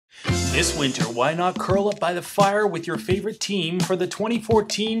This winter, why not curl up by the fire with your favorite team for the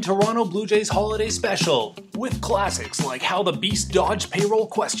 2014 Toronto Blue Jays Holiday Special, with classics like How the Beast Dodged Payroll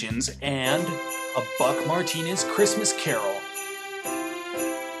Questions and a Buck Martinez Christmas Carol.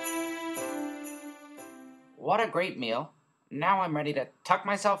 What a great meal. Now I'm ready to tuck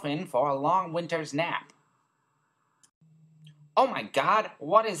myself in for a long winter's nap. Oh my God,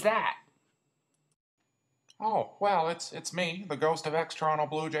 what is that? Oh, well, it's me, the ghost of ex-Toronto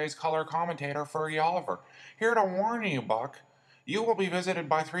Blue Jays color commentator Fergie Oliver, here to warn you, Buck. You will be visited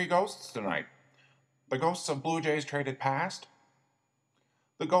by 3 ghosts tonight. The ghosts of Blue Jays traded past,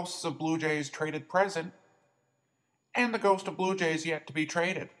 the ghosts of Blue Jays traded present, and the ghost of Blue Jays yet to be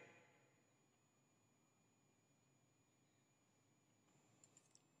traded.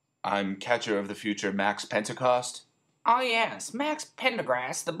 I'm catcher of the future Max Pentecost. Oh yes, Max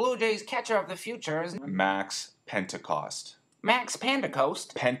Pendergrass, the Blue Jays catcher of the future, is Max Pentecost. Max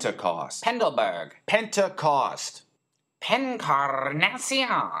Pentecost. Pentecost. Pendelberg. Pentecost.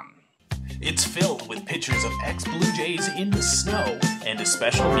 Pencarnacion. It's filled with pictures of ex-Blue Jays in the snow and a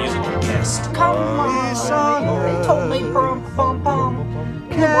special musical guest. Come on, they told me pum-pum-pum,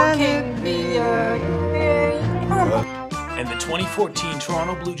 working And the 2014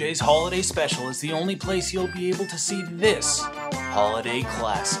 Toronto Blue Jays Holiday Special is the only place you'll be able to see this holiday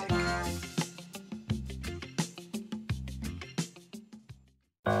classic.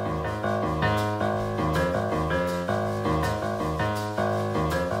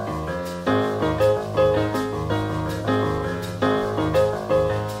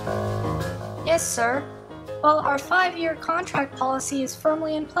 Yes, sir. Well, our 5-year contract policy is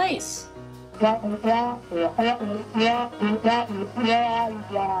firmly in place. But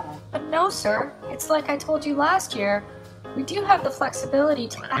no, sir. It's like I told you last year. We do have the flexibility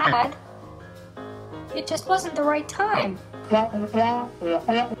to add. It just wasn't the right time.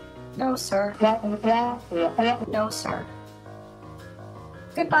 No, sir. No, sir.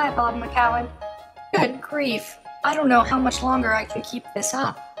 Goodbye, Bob McCowan. Good grief. I don't know how much longer I can keep this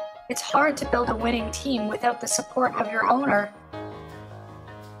up. It's hard to build a winning team without the support of your owner.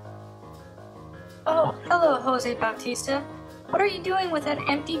 Oh, hello, Jose Bautista. What are you doing with that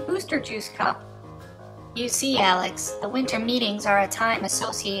empty booster juice cup? You see, Alex, the winter meetings are a time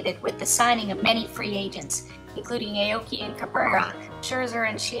associated with the signing of many free agents, including Aoki and Cabrera, Scherzer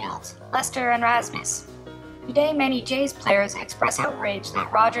and Shields, Lester and Rasmus. Today, many Jays players express outrage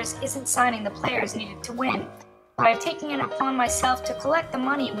that Rogers isn't signing the players needed to win. But I've taken it upon myself to collect the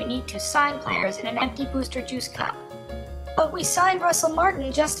money we need to sign players in an empty booster juice cup. But we signed Russell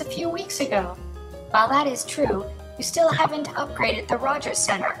Martin just a few weeks ago. While that is true, you still haven't upgraded the Rogers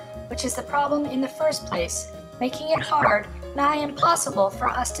Center, which is the problem in the first place, making it hard, nigh impossible for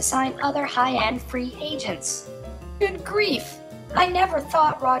us to sign other high-end free agents. Good grief! I never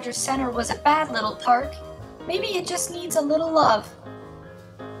thought Rogers Center was a bad little park. Maybe it just needs a little love.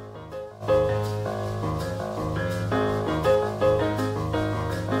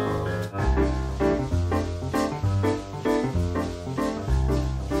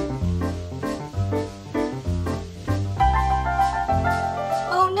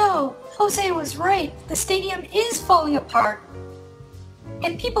 Jose was right. The stadium is falling apart.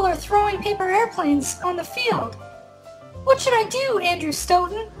 And people are throwing paper airplanes on the field. What should I do, Andrew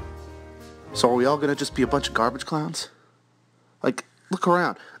Stoughton? So are we all gonna just be a bunch of garbage clowns? Like, look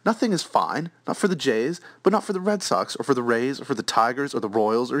around. Nothing is fine. Not for the Jays, but not for the Red Sox, or for the Rays, or for the Tigers, or the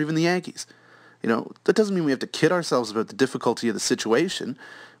Royals, or even the Yankees. You know, that doesn't mean we have to kid ourselves about the difficulty of the situation.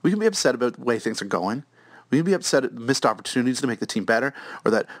 We can be upset about the way things are going. We can be upset at missed opportunities to make the team better,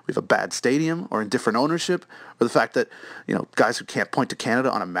 or that we have a bad stadium, or indifferent ownership, or the fact that, you know, guys who can't point to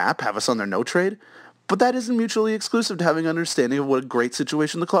Canada on a map have us on their no trade. But that isn't mutually exclusive to having an understanding of what a great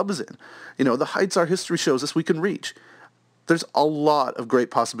situation the club is in. You know, the heights our history shows us we can reach. There's a lot of great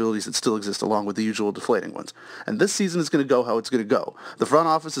possibilities that still exist along with the usual deflating ones. And this season is going to go how it's going to go. The front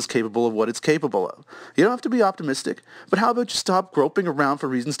office is capable of what it's capable of. You don't have to be optimistic, but how about you stop groping around for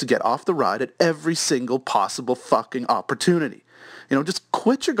reasons to get off the ride at every single possible fucking opportunity? You know, just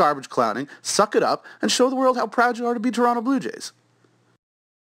quit your garbage clowning, suck it up, and show the world how proud you are to be Toronto Blue Jays.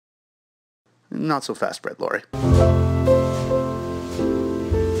 Not so fast, Brett Laurie.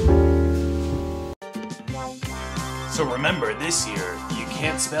 So remember, this year, you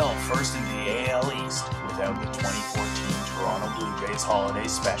can't spell first in the AL East without the 2014 Toronto Blue Jays Holiday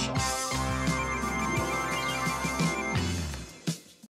Special.